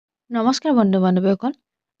নমস্কাৰ বন্ধু-বান্ধৱীসকল।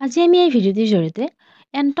 আজি আমি এই ভিডিঅ'টিৰ জৰিয়তে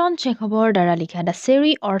এণ্টন চেখভৰ দ্বাৰা লিখা দ্য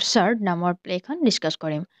চেৰী অৰ্চাৰ্ড নামৰ প্লেখন ডিছকাছ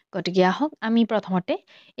কৰিম। গতিকে আহক আমি প্ৰথমতে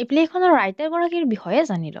এই প্লেখনৰ ৰাইটাৰগৰাকীৰ বিষয়ে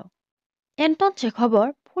জানি লওঁ। এণ্টন চেখভৰ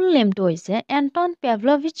ফুল নেমটো হৈছে এণ্টন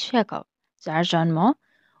পেভলভিচ চেখভ, যাৰ জন্ম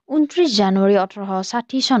 29 জানুৱাৰী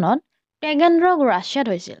 1860 চনত টেগেনৰগ, ৰাছিয়াত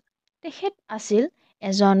হৈছিল। তেখেত আছিল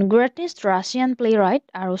এজন গ্ৰেটেষ্ট ৰাছিয়ান প্লে-ৰাইট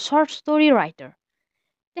আৰু শ্বৰ্ট ষ্টৰী ৰাইটাৰ।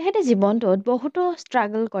 তেখেতে জীৱনটোত বহুতো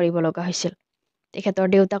ষ্ট্ৰাগল কৰিব লগা হৈছিল। তেখেতৰ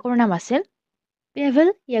দেউতাকৰ নাম আছিল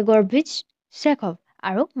পেভেল য়েগৰভিচ চেখভ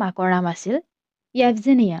আৰু মাকৰ নাম আছিল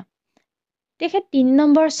য়েভজেনিয়া। তেখেত 3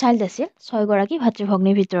 নম্বৰ চাইল্ড আছিল 6গৰাকী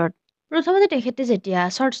ভাতৃ-ভগ্নীৰ ভিতৰত। প্ৰথমতে তেখেতে যেতিয়া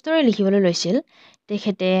শ্বৰ্ট ষ্টৰী লিখিবলৈ লৈছিল,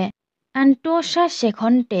 তেখেতে আণ্টোছা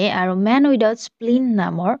চেখন্টে আৰু মেন উইদাউট স্প্লিন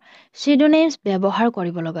নামৰ চিডোনেমছ ব্যৱহাৰ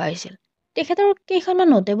কৰিব লগা হৈছিল। তেখেতৰ কেইখনমান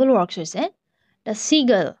নোটেবল ৱৰ্কছ হৈছে the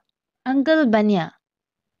চিগাল, uncle Bania,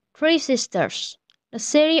 Three Sisters, The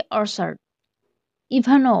Cherry Orchard,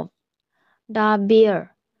 Ivanov, The Bear,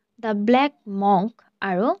 The Black Monk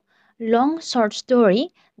আৰু লং short story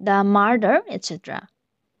the murder etcetera.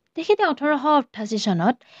 তেখেতে 1888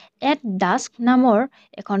 চনত এট ডাস্ক নামৰ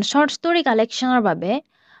এখন শ্বৰ্ট ষ্টৰী কালেকশ্যনৰ বাবে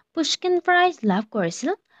পুষ্কিন প্ৰাইজ লাভ কৰিছিল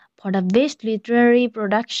for the best literary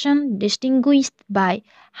production ডিষ্টিংগুইছড by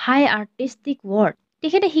high artistic work.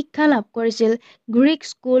 তেখেতে শিক্ষা লাভ কৰিছিল গ্ৰীক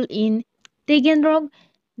স্কুল ইন টেগেনৰগ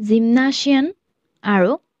জিমনাছিয়ান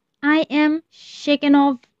আৰু I.M.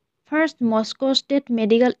 Chekhov first Moscow state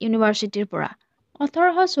medical ইউনিভাৰ্চিটিৰ পৰা।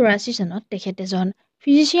 1884 চনত তেখেত এজন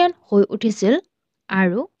ফিজিচিয়ান হৈ উঠিছিল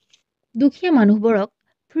আৰু দুখীয়া মানুহবোৰক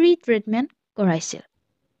ফ্ৰী ট্ৰিটমেণ্ট কৰাইছিল।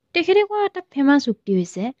 তেখেতে কোৱা এটা ফেমাছ উক্তি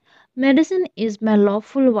হৈছে medicine is my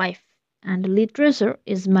লভফুল wife and literature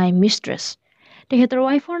is my mistress. তেখেতৰ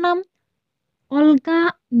ৱাইফৰ নাম অলগা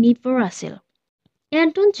নিপৰ আছিল।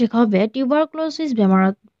 এণ্টন চেখভে টিউবাৰক্ল'ছিছ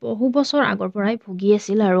বেমাৰত বহু বছৰ আগৰ পৰাই ভুগি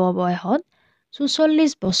আছিল আৰু অৱশেষত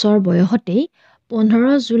 44 বছৰ বয়সতেই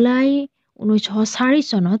 15 জুলাই 1904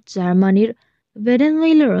 চনত জাৰ্মানীৰ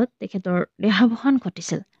বেডেনৱেইলাৰত তেখেতৰ দেহাৱসান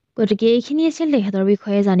ঘটিছিল। গতিকে এইখিনি আছিল তেখেতৰ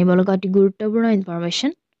বিষয়ে জানিব লগা অতি গুৰুত্বপূৰ্ণ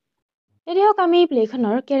ইনফৰমেশ্যন। এতিয়া আমি এই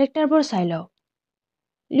প্লেখনৰ কেৰেক্টাৰবোৰ চাই লওঁ।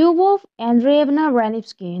 লিউবভ এণ্ড্ৰেয়েভনা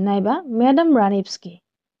ব্ৰানিভস্কি নাইবা মেডাম ব্ৰানিভস্কি,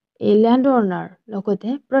 এই লেণ্ড অ'নাৰ লগতে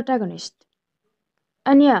প্ৰটাগনিষ্ট।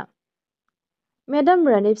 আনিয়া, মেডাম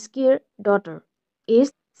ব্ৰানিভস্কিৰ ডটাৰ, এজ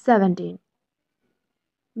 17।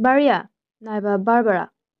 বাৰিয়া নাইবা Barbara,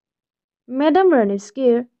 madam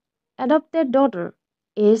ব্ৰানিভস্কিৰ adopted daughter,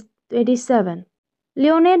 as 27।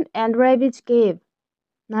 লিঅ'নেড এণ্ড্ৰেয়েভিচ gave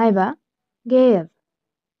নাইবা গেয়েভ,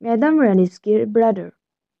 মেডাম ব্ৰানিভস্কিৰ ব্ৰাদাৰ।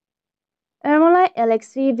 এৰমলাই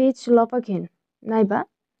এলেক্সিয়েভিচ লপাকিন নাইবা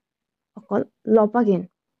অকল লপাকিন,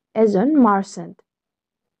 এজন মাৰ্চেণ্ট।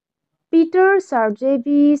 পিটাৰ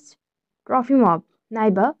চাৰ্জেভিচ ট্ৰফিমভ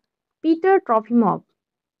নাইবা Peter ট্ৰফিমভ,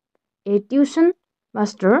 A tuition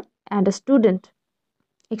master and a student.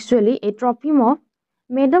 Actually এই ট্ৰফিমভ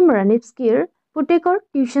মেডাম ব্ৰানিভস্কিৰ পুতেকৰ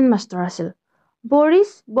টিউশ্যন মাষ্টাৰ আছিল। বৰিছ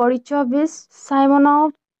বৰিছভিচ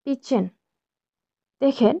চাইমনভ পিচেন,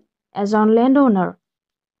 তেখেত এজন লেণ্ড অ'নাৰ।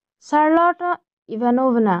 চাৰ্লট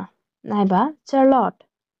ইভানোভনা নাইবা চাৰ্লট,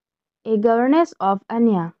 এ গভৰ্নেছ অফ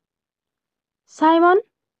আনিয়া। চাইমন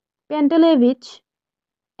পেণ্টেলেভিচ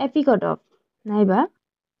এপিকটভ নাইবা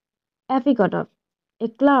এপিকটভ, এ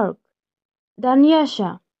ক্লাৰ্ক। ডানিয়াছা,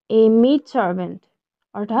 এ মেইড ছাৰ্ভেণ্ট,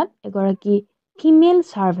 অৰ্থাৎ এগৰাকী female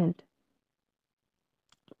servant.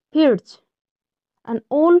 ফিৰ্টছ, N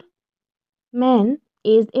old man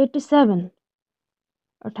as 87,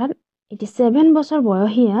 অৰ্থাৎ 87 বছৰ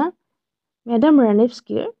বয়সীয়া মেডাম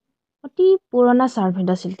ব্ৰানিভস্কিৰ অতি পুৰণা ছাৰ্ভেণ্ট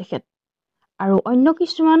আছিল তেখেত। আৰু অন্য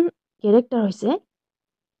কিছুমান কেৰেক্টাৰ হৈছে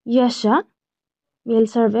য়াছা, মেল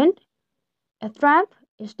ছাৰ্ভেণ্ট, এ Trump,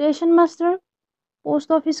 station master, post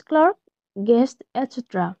office clerk, guest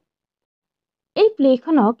etcetera. এই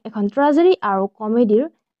প্লেখনক এখন ট্ৰেজেডি আৰু কমেডিৰ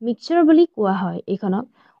মিক্সাৰ বুলি কোৱা হয়। এইখনক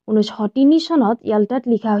 1903 চনত য়াল্টাত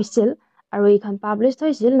লিখা হৈছিল আৰু এইখন পাব্লিছ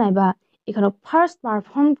হৈছিল নাইবা এইখনক ফাৰ্ষ্ট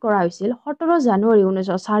পাৰফৰ্ম কৰা হৈছিল 17 জানুৱাৰী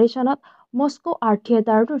 1904 চনত মস্কো আৰ্ট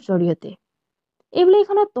থিয়েটাৰটোৰ জৰিয়তে। এই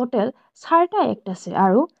প্লেখনত টোটেল 4টা এক্ট আছে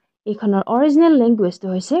আৰু এইখনৰ অৰিজিনেল লেংগুৱেজটো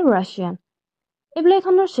হৈছে ৰাছিয়ান। এই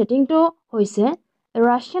প্লেখনৰ ছেটিংটো হৈছে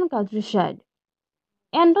ৰাছিয়ান কাউণ্ট্ৰিছাইড।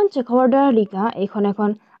 এণ্টন চেখভৰ দ্বাৰা লিখা এইখন এখন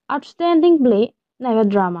আউটষ্টেণ্ডিং প্লে নাইবা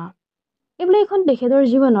ড্ৰামা। এই প্লেখন তেখেতৰ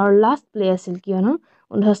জীৱনৰ লাষ্ট প্লে আছিল, কিয়নো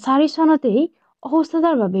 1904 চনতেই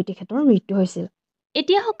অসুস্থতাৰ বাবে তেখেতৰ মৃত্যু হৈছিল।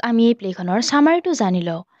 এতিয়া হওক আমি এই প্লেখনৰ চামাৰিটো জানি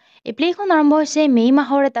লওঁ। এই প্লেখন আৰম্ভ হৈছে মে'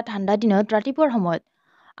 মাহৰ এটা ঠাণ্ডা দিনত ৰাতিপুৱাৰ সময়ত।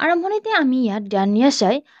 আৰম্ভণিতে আমি ইয়াত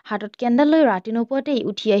ডানিয়াছাই হাতত কেণ্ডেল লৈ ৰাতি নোপোৱাতেই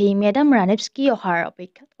উঠি আহি মেডাম ব্ৰানিভস্কি অহাৰ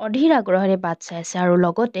অপেক্ষাত অধীৰ আগ্ৰহেৰে বাট চাই আছে আৰু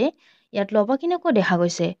লগতে ইয়াত লপাকিনকো দেখা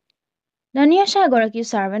গৈছে। দানিয়াছা এগৰাকী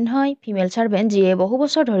ছাৰ্ভেণ্ট হয়, ফিমেল ছাৰ্ভেণ্ট, যিয়ে বহু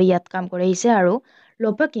বছৰ ধৰি ইয়াত কাম কৰি আহিছে, আৰু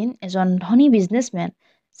লোপাকিন এজন ধনী বিজনেছমেন,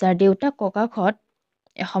 যাৰ দেউতাক ককাকহঁত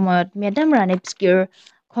এসময়ত মেডাম ৰানিপস্কিৰ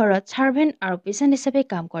ঘৰত ছাৰ্ভেণ্ট আৰু পেচেণ্ট হিচাপে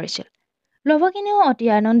কাম কৰিছিল। লোপাকিনেও অতি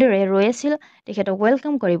আনন্দেৰে ৰৈ আছিল তেখেতক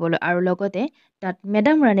ৱেলকাম কৰিবলৈ, আৰু লগতে তাত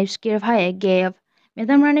মেডাম ৰানিপস্কিৰ ভায়েক গেভ,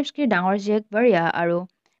 মেডাম ৰানিপস্কিৰ ডাঙৰ জীয়েক বাৰিয়া আৰু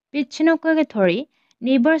পিটচিনককে ধৰি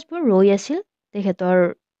নেইবাৰ্ছবোৰ ৰৈ আছিল তেখেতৰ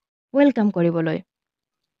ৱেলকাম কৰিবলৈ।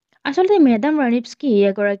 আচলতে মেডাম ৰানিপস্কি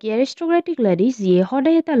এগৰাকী এৰিষ্টক্ৰেটিক লেডি, যিয়ে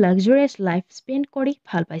সদায় এটা লাক্সাৰিয়াছ লাইফ স্পেণ্ড কৰি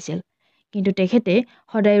ভাল পাইছিল, কিন্তু তেখেতে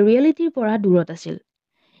সদায় ৰিয়েলিটিৰ পৰা দূৰত আছিল।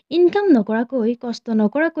 ইনকাম নকৰাকৈ, কষ্ট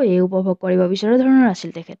নকৰাকৈয়ে উপভোগ কৰিব বিচৰা ধৰণৰ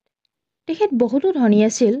আছিল তেখেত। তেখেত বহুতো ধনী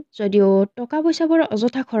আছিল, যদিও টকা পইচাবোৰ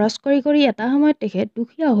অযথা খৰচ কৰি কৰি এটা সময়ত তেখেত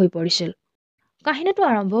দুখীয়া হৈ পৰিছিল। কাহিনীটো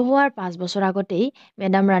আৰম্ভ হোৱাৰ 5 বছৰ আগতেই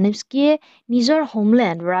মেডাম ৰানিপস্কিয়ে নিজৰ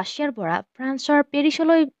হোমলেণ্ড ৰাছিয়াৰ পৰা ফ্ৰান্সৰ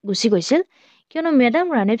পেৰিছলৈ গুচি গৈছিল, কিয়নো মেডাম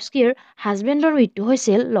ৰানিপস্কিৰ হাজবেণ্ডৰ মৃত্যু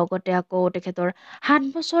হৈছিল, লগতে আকৌ তেখেতৰ 7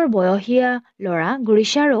 বছৰ বয়সীয়া ল'ৰা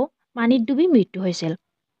গ্ৰিচাৰো পানীত ডুবি মৃত্যু হৈছিল।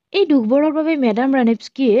 এই দুখবোৰৰ বাবে মেডাম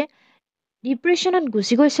ৰানিপস্কিয়ে ডিপ্ৰেশ্যনত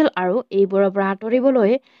গুচি গৈছিল, আৰু এইবোৰৰ পৰা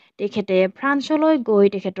আঁতৰিবলৈ তেখেতে ফ্ৰান্সলৈ গৈ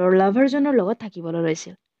তেখেতৰ লাভাৰজনৰ লগত থাকিবলৈ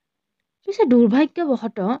লৈছিল। পিছে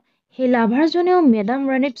দুৰ্ভাগ্যবশতঃ সেই লাভাৰজনেও মেডাম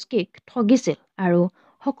ৰানিপস্কিক ঠগিছিল আৰু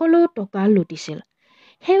সকলো টকা লুটিছিল।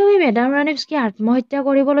 সেইবাবে মেডাম ৰানিপস্কিয়ে আত্মহত্যা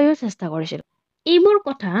কৰিবলৈও চেষ্টা কৰিছিল। এইবোৰ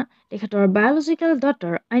কথা তেখেতৰ বায়'লজিকেল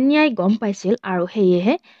ডটাৰ আন্যাই গম পাইছিল, আৰু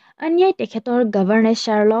সেয়েহে আন্যাই তেখেতৰ গভৰ্নেছ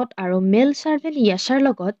চাৰ্লট আৰু মেল ছাৰ্ভেণ্ট য়াছাৰ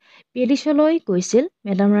লগত পেৰিছলৈ গৈছিল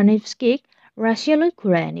মেডাম ৰানিপস্কিক ৰাছিয়ালৈ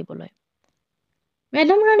ঘূৰাই আনিবলৈ।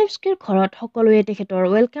 মেডাম ৰানিপস্কিৰ ঘৰত সকলোৱে তেখেতৰ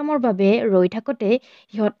ৱেলকামৰ বাবে ৰৈ থাকোঁতে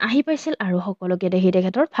সিহঁত আহি পাইছিল, আৰু সকলোকে দেখি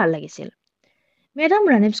তেখেতৰ ভাল লাগিছিল। মেডাম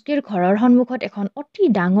ৰানিপস্কিৰ ঘৰৰ সন্মুখত এখন অতি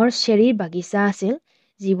ডাঙৰ চেৰীৰ বাগিচা আছিল,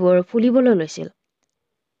 যিবোৰ ফুলিবলৈ লৈছিল।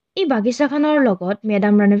 এই বাগিচাখনৰ লগত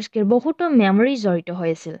মেডাম ৰানিপস্কিৰ বহুতো মেমৰি জড়িত হৈ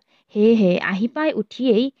আছিল, সেয়েহে আহি পাই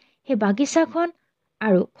উঠিয়েই সেই বাগিচাখন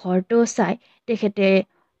আৰু ঘৰটো চাই তেখেতে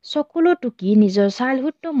চকুলো টুকি নিজৰ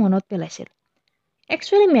চাইল্ডহুডটো মনত পেলাইছিল।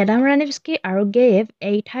 একচুৱেলি মেডাম ৰানিপস্কি আৰু গেভ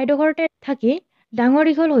এই ঠাইডোখৰতে থাকি ডাঙৰ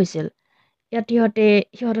দীঘল হৈছিল। ইয়াত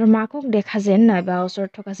সিহঁতৰ মাকক দেখা যেন নাইবা ওচৰত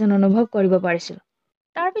থকা যেন অনুভৱ কৰিব পাৰিছিল।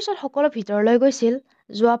 তাৰপিছত সকলো ভিতৰলৈ গৈছিল।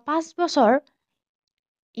 যোৱা 5 বছৰ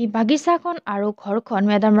এই বাগিচাখন আৰু ঘৰখন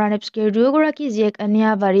মেডাম ৰানিপস্কিৰ দুয়োগৰাকী জীয়েক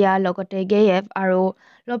আনিয়া বাৰিয়া, লগতে গেয়েভ আৰু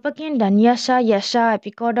লোপাকিন, দানিয়াছা, য়াছা,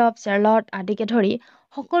 এপিকডভ, চাৰ্লট আদিকে ধৰি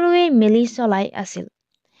সকলোৱে মিলি চলাই আছিল।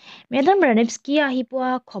 মেডাম ৰানিপস্কিয়ে আহি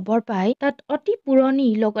পোৱা খবৰ পাই তাত অতি পুৰণি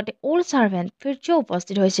লগতে অল্ড ছাৰ্ভেণ্ট ফিৰ্চো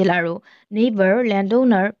উপস্থিত হৈছিল, আৰু নেইবাৰ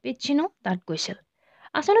লেণ্ডওনাৰ পিটচিনো তাত গৈছিল।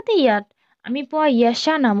 আচলতে ইয়াত আমি পোৱা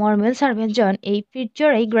য়াছা নামৰ মেল ছাৰ্ভেণ্টজন এই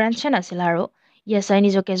ফিৰ্চৰে গ্ৰেণ্ডছন আছিল, আৰু য়াছাই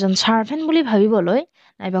নিজকে এজন ছাৰ্ভেণ্ট বুলি ভাবিবলৈ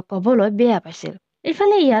নাইবা ক'বলৈ বেয়া পাইছিল।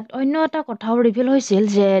 ইফালে ইয়াত অন্য এটা কথাও ৰিভিল হৈছিল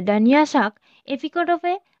যে দানিয়াছাক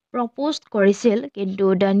এপিকডভে প্ৰপ'জ কৰিছিল, কিন্তু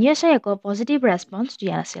দানিয়াছাই একো পজিটিভ ৰেছপন্স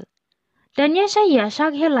দিয়া নাছিল। দানিয়াছাই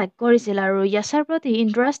য়াছাকহে লাইক কৰিছিল আৰু য়াছাৰ প্ৰতি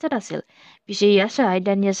ইণ্টাৰেষ্টেড আছিল। পিছে য়াছাই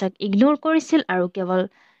দানিয়াছাক ইগনোৰ কৰিছিল আৰু কেৱল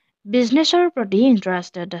বিজনেছৰ প্ৰতি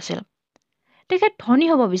ইণ্টাৰেষ্টেড আছিল। তেখেত ধনী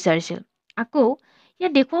হ'ব বিচাৰিছিল। আকৌ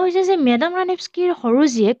ইয়াত দেখুওৱা হৈছে যে মেডাম ৰানিপস্কিৰ সৰু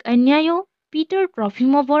জীয়েক আন্যায়ো পিটাৰ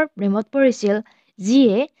ট্ৰফিমভৰ প্ৰেমত পৰিছিল,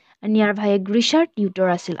 যিয়ে আন্যাৰ ভায়েক গ্ৰিচাৰ টিউটৰ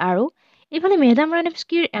আছিল, আৰু এইফালে মেডাম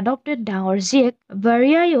ৰানিপস্কিৰ এডপ্টেড ডাঙৰ জীয়েক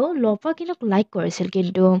বাৰিয়ায়ো লোপাকিনক লাইক কৰিছিল,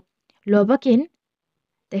 কিন্তু লোপাকিন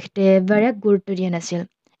তেখেতে বাৰিয়াক গুৰুত্ব দিয়া নাছিল।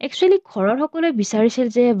 একচুৱেলি ঘৰৰ সকলোৱে বিচাৰিছিল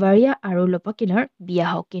যে বাৰিয়া আৰু লোপাকিনৰ বিয়া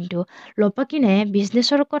হওক, কিন্তু লোপাকিনে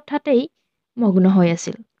বিজনেছৰ কথাতেই মগ্ন হৈ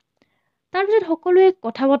আছিল। তাৰপিছত সকলোৱে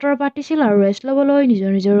কথা বতৰা পাতিছিল আৰু ৰেষ্ট ল'বলৈ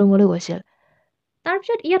নিজৰ নিজৰ ৰুমলৈ গৈছিল।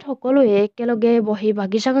 তাৰপিছত ইয়াত সকলোৱে একেলগে বহি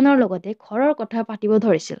বাগিচাখনৰ লগতে ঘৰৰ কথা পাতিব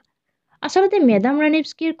ধৰিছিল। আচলতে মেডাম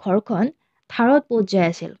ৰানিপস্কিৰ ঘৰখন ধাৰত পোত যাই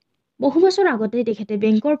আছিল। বহু বছৰ আগতে তেখেতে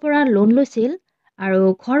বেংকৰ পৰা লোন লৈছিল আৰু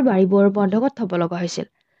ঘৰ বাৰীবোৰ বন্ধকত থ'ব লগা হৈছিল।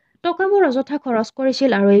 টকাবোৰ অযথা খৰচ কৰিছিল,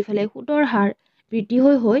 আৰু এইফালে সুতৰ হাৰ বৃদ্ধি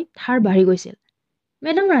হৈ ধাৰ বাঢ়ি গৈছিল।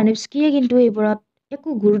 মেডাম ৰানিপস্কিয়ে কিন্তু এইবোৰত একো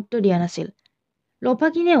গুৰুত্ব দিয়া নাছিল।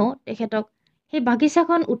 লোপাকিনেও তেখেতক সেই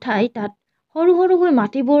বাগিচাখন উঠাই তাত সৰু সৰুকৈ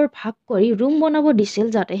মাটিবোৰ ভাগ কৰি ৰুম বনাব দিছিল,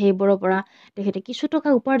 যাতে সেইবোৰৰ পৰা তেখেতে কিছু টকা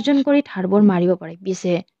উপাৰ্জন কৰি ধাৰবোৰ মাৰিব পাৰে।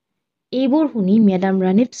 পিছে এইবোৰ শুনি মেডাম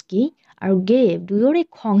ৰানিপস্কি আৰু গেভ দুয়োৰে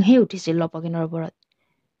খংহে উঠিছিল লোপাকিনৰ ওপৰত,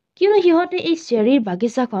 কিয়নো সিহঁতে এই চেৰীৰ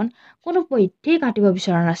বাগিচাখন কোনোপধ্যেই কাটিব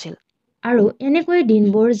বিচৰা নাছিল, আৰু এনেকৈ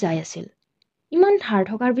দিনবোৰ যাই আছিল। ইমান ধাৰ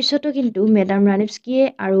থকাৰ পিছতো কিন্তু মেডাম ৰানিপস্কিয়ে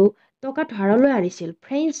আৰু টকা ধাৰলৈ আনিছিল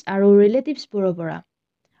ফ্ৰেণ্ডছ আৰু ৰিলেটিভছবোৰৰ পৰা,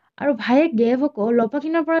 আৰু ভায়েক গেভকো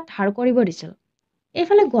লোপাকিনৰ পৰা ধাৰ কৰিব দিছিল।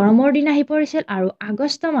 এইফালে গৰমৰ দিন আহি পৰিছিল, আৰু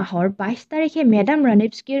আগষ্ট মাহৰ 22 তাৰিখে মেডাম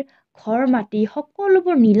ৰানিপস্কিৰ ঘৰ মাটি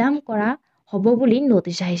সকলোবোৰ নিলাম কৰা হ'ব বুলি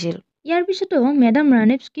নটিচ আহিছিল। ইয়াৰ পিছতো মেডাম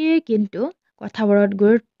ৰানিভস্কিয়ে কিন্তু কথাবোৰত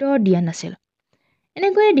গুৰুত্ব দিয়া নাছিল।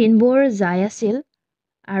 এনেকৈয়ে দিনবোৰ যাই আছিল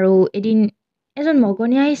আৰু এদিন এজন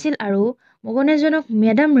মগনি আহিছিল আৰু মগনীজনক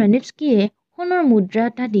মেডাম ৰানিভস্কিয়ে সোণৰ মুদ্ৰা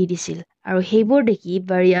এটা দি দিছিল আৰু সেইবোৰ দেখি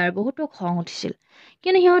বাৰিয়াৰ বহুতো খং উঠিছিল।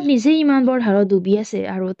 কিন্তু সিহঁত নিজেই ইমান বৰ ধাৰত ডুবি আছে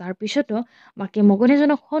আৰু তাৰ পিছতো বাকী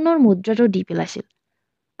মগনীজনক সোণৰ মুদ্ৰাটো দি পেলাইছিল।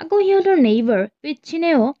 আকৌ সিহঁতৰ নেইবাৰ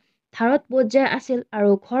পিটচিনেও ধাৰত পৰ্যায় আছিল আৰু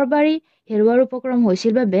ঘৰ বাৰী হেৰুৱাৰ উপক্ৰম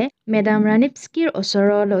হৈছিল বাবে মেডাম ৰানিভস্কিৰ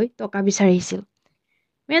ওচৰলৈ টকা বিচাৰিছিল।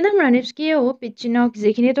 মেডাম ৰানিভস্কিয়েও পিটচিনক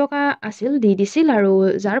যিখিনি টকা আছিল দি দিছিল আৰু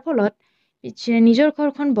যাৰ ফলত পিটচিনে নিজৰ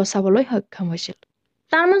ঘৰখন বচাবলৈ সক্ষম হৈছিল।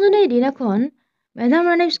 তাৰ মাজতে এদিন এখন মেডাম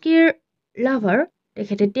ৰানিভস্কিৰ লাভাৰ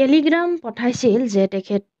তেখেতে টেলিগ্ৰাম পঠাইছিল যে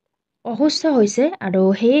তেখেত অসুস্থ হৈছে আৰু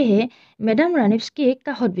সেয়েহে মেডাম ৰানিভস্কিক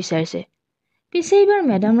কাষত বিচাৰিছে। পিছে এইবাৰ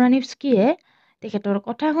মেডাম ৰানিভস্কিয়ে তেখেতৰ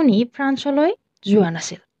কথা শুনি ফ্ৰান্সলৈ যোৱা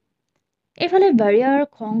নাছিল। এইফালে বাৰিয়াৰ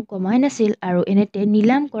খং কমাই নাছিল আৰু এনেতে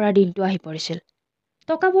নিলাম কৰা দিনটো আহি পৰিছিল।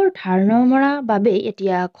 টকাবোৰ ধাৰ নমৰা বাবেই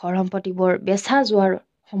এতিয়া ঘৰ সম্পত্তিবোৰ বেচা যোৱাৰ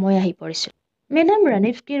সময় আহি পৰিছিল। মেডাম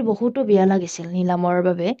ৰানিভস্কিৰ বহুতো বেয়া লাগিছিল নিলামৰ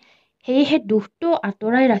বাবে, সেয়েহে দুখটো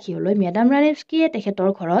আঁতৰাই ৰাখিবলৈ মেডাম ৰানিভস্কিয়ে তেখেতৰ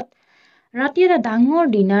ঘৰত ৰাতি এটা ডাঙৰ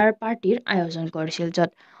ডিনাৰ পাৰ্টিৰ আয়োজন কৰিছিল,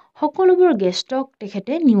 য'ত সকলোবোৰ গেষ্টক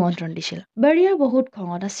তেখেতে নিমন্ত্ৰণ দিছিল। বাৰিয়া বহুত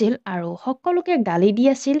খঙত আছিল আৰু সকলোকে গালি দি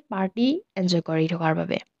আছিল পাৰ্টি এনজয় কৰি থকাৰ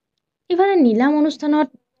বাবে। ইফালে নিলাম অনুষ্ঠানত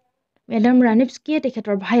মেডাম ৰানিভস্কিয়ে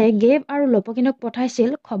তেখেতৰ ভায়েক গেভ আৰু লপকিনক পঠাইছিল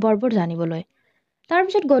খবৰবোৰ জানিবলৈ।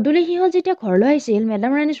 তাৰপিছত গধূলি সিহঁত যেতিয়া ঘৰলৈ আহিছিল,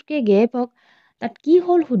 মেডাম ৰানিভস্কিয়ে গেভক তাত কি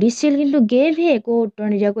হ'ল সুধিছিল, কিন্তু গেভে একো উত্তৰ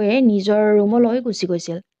নিদিয়াকৈয়ে নিজৰ ৰুমলৈ গুচি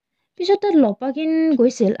গৈছিল। পিছত তাত লপাকিন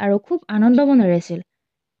গৈছিল আৰু খুব আনন্দ মনেৰে আছিল।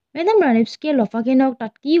 মেডাম ৰানিভস্কিয়ে লপাকিনক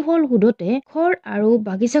তাত কি হ'ল সোধোতে ঘৰ আৰু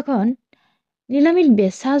বাগিচাখন নিলামীত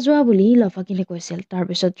বেচা যোৱা বুলি লপাকিনে কৈছিল।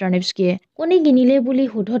 তাৰপিছত ৰানিভস্কিয়ে কোনে কিনিলে বুলি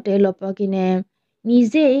সোধোতে লপাকিনে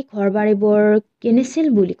নিজেই ঘৰ বাৰীবোৰ কিনিছিল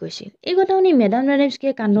বুলি কৈছিল। এই কথা শুনি মেডাম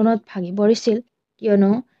ৰানিভস্কিয়ে কান্দোনত ভাগি পৰিছিল,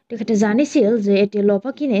 কিয়নো তেখেতে জানিছিল যে এতিয়া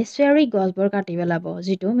লপাকিনে চেৰী গছবোৰ কাটি পেলাব,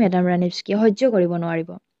 যিটো মেডাম ৰানিভস্কিয়ে সহ্য কৰিব নোৱাৰিব।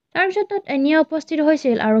 তাৰপিছত তাত এনিয়া উপস্থিত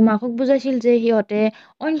হৈছিল আৰু মাকক বুজাইছিল যে সিহঁতে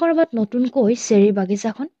অইন ক'ৰবাত নতুনকৈ চেৰী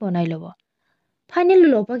বাগিচাখন বনাই ল'ব। ফাইনেলি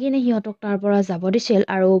লপাকিনে সিহঁতক তাৰ পৰা যাব দিছিল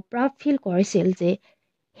আৰু প্ৰাউড ফিল কৰিছিল যে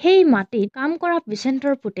সেই মাটিত কাম কৰা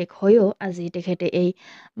ভিচেণ্টৰ পুতেক হৈও আজি তেখেতে এই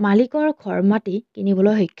মালিকৰ ঘৰ মাটি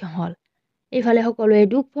কিনিবলৈ সক্ষম হ'ল। এইফালে সকলোৱে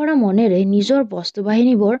দুখ ভৰা মনেৰে নিজৰ বস্তু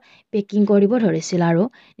বাহিনীবোৰ পেকিং কৰিব ধৰিছিল আৰু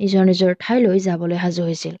নিজৰ নিজৰ ঠাইলৈ যাবলৈ সাজু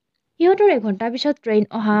হৈছিল। সিহঁতৰ এঘণ্টা পিছত ট্ৰেইন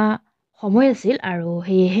অহা সময় আছিল আৰু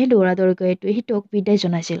সেয়েহে দৌৰাদৌৰিকৈ ইটোৱে সিটোক বিদায়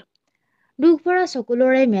জনাইছিল। দুখ ভৰা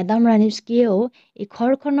চকুলোৰে মেডাম ৰানিভস্কিয়েও এই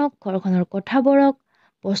ঘৰখনৰ কথাবোৰক,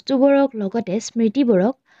 বস্তুবোৰক, লগতে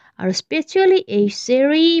স্মৃতিবোৰক আৰু স্পেচিয়েলি এই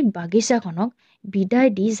চেৰী বাগিচাখনক বিদায়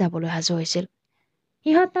দি যাবলৈ সাজু হৈছিল।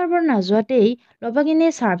 সিহঁত তাৰ পৰা নাযোৱাতেই লপাকিনে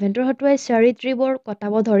ছাৰ্ভেণ্টৰ হতুৱাই চেৰী ট্ৰীবোৰ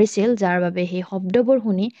কটাব ধৰিছিল, যাৰ বাবে সেই শব্দবোৰ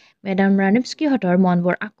শুনি মেডাম ৰানিভস্কিহঁতৰ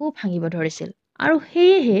মনবোৰ আকৌ ভাঙিব ধৰিছিল। আৰু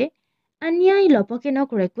সেয়েহে আনিয়াই লপাকিনক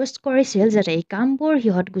ৰিকুৱেষ্ট কৰিছিল যাতে এই কামবোৰ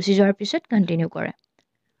সিহঁত গুচি যোৱাৰ পিছত কণ্টিনিউ কৰে।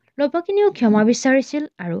 লপাকিনেও ক্ষমা বিচাৰিছিল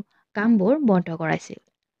আৰু কামবোৰ বন্ধ কৰাইছিল।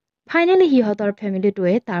 ফাইনেলি সিহঁতৰ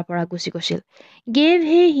ফেমিলিটোৱে তাৰ পৰা গুচি গৈছিল।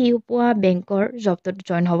 গেভে সি পোৱা বেংকৰ জবটোত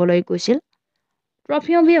জইন হ'বলৈ গৈছিল।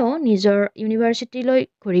 প্ৰফিঅভিও নিজৰ ইউনিভাৰ্চিটিলৈ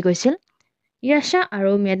ঘূৰি গৈছিল। য়াশা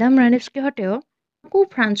আৰু মেডাম ৰানিভস্কিহঁতেও আকৌ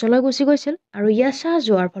ফ্ৰান্সলৈ গুচি গৈছিল আৰু য়াশা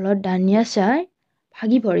যোৱাৰ ফলত দানিয়াশাই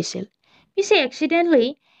ভাগি পৰিছিল। পিছে এক্সিডেণ্টলি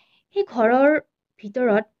সেই ঘৰৰ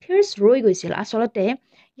ভিতৰত ফিৰ্জ ৰৈ গৈছিল। আচলতে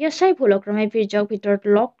য়াশাই ভুলক্ৰমে ফিৰ্জক ভিতৰত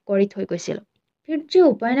লক কৰি থৈ গৈছিল। ফিৰ্জে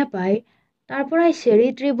উপায় নাপায় তাৰ পৰাই চেৰী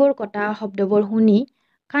ট্ৰীবোৰ কটা শব্দবোৰ শুনি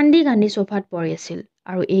কান্দি কান্দি চোফাত পৰি আছিল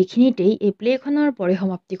আৰু এইখিনিতেই এই প্লেখনৰ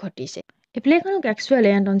পৰিসমাপ্তি ঘটিছে। এই প্লেখনক একচুৱেলি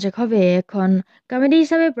এণ্টন চেখভে এখন কমেডি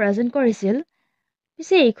হিচাপে প্ৰেজেণ্ট কৰিছিল,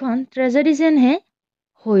 পিছে এইখন ট্ৰেজেডি যেনহে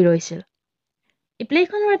হৈ ৰৈছিল। এই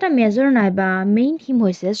প্লেখনৰ এটা মেজৰ নাইবা মেইন থিম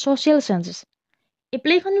হৈছে ছ'চিয়েল চেঞ্জেছ। এই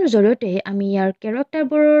প্লেখনৰ জৰিয়তে আমি ইয়াৰ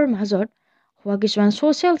কেৰেক্টাৰবোৰৰ মাজত হোৱা কিছুমান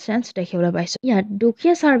ছ'চিয়েল চেঞ্জ দেখিবলৈ পাইছোঁ। ইয়াত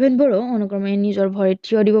দুখীয়া ছাৰ্ভেণ্টবোৰো অনুক্ৰমে নিজৰ ভৰিত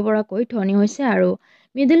থিয় দিব পৰাকৈ ধনী হৈছে আৰু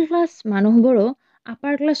মিডল ক্লাছ মানুহবোৰো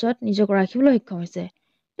আপাৰ ক্লাছত নিজক ৰাখিবলৈ সক্ষম হৈছে।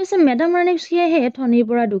 পিছে মেডাম ৰানিভস্কিয়েহে ধনীৰ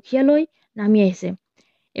পৰা দুখীয়ালৈ নামি আহিছে।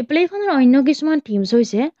 এই প্লেখনৰ অন্য কিছুমান থিমছ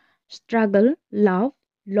হৈছে struggle, love,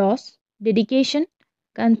 loss, dedication,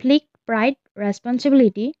 conflict, pride,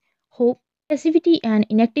 responsibility, hope, পেচিভিটি and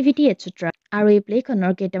ইনএক্টিভিটি etcetera. আৰু এই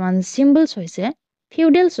প্লেখনৰ কেইটামান চিম্বলছ হৈছে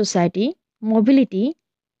ফিউডেল ছ'চাইটি, মবিলিটি,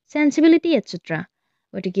 চেন্সিবিলিটি এটচেট্ৰা।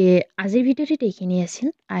 গতিকে আজিৰ ভিডিঅ'টিত এইখিনি আছিল।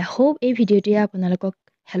 আই হোপ এই ভিডিঅ'টোৱে আপোনালোকক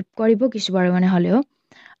হেল্প কৰিব কিছু পৰিমাণে হ'লেও,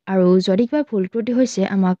 আৰু যদি কিবা ভুল ত্ৰুটি হৈছে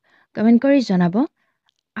আমাক কমেণ্ট কৰি জনাব।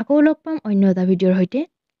 আকৌ লগ পাম অন্য এটা ভিডিঅ'ৰ সৈতে।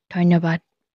 ধন্যবাদ।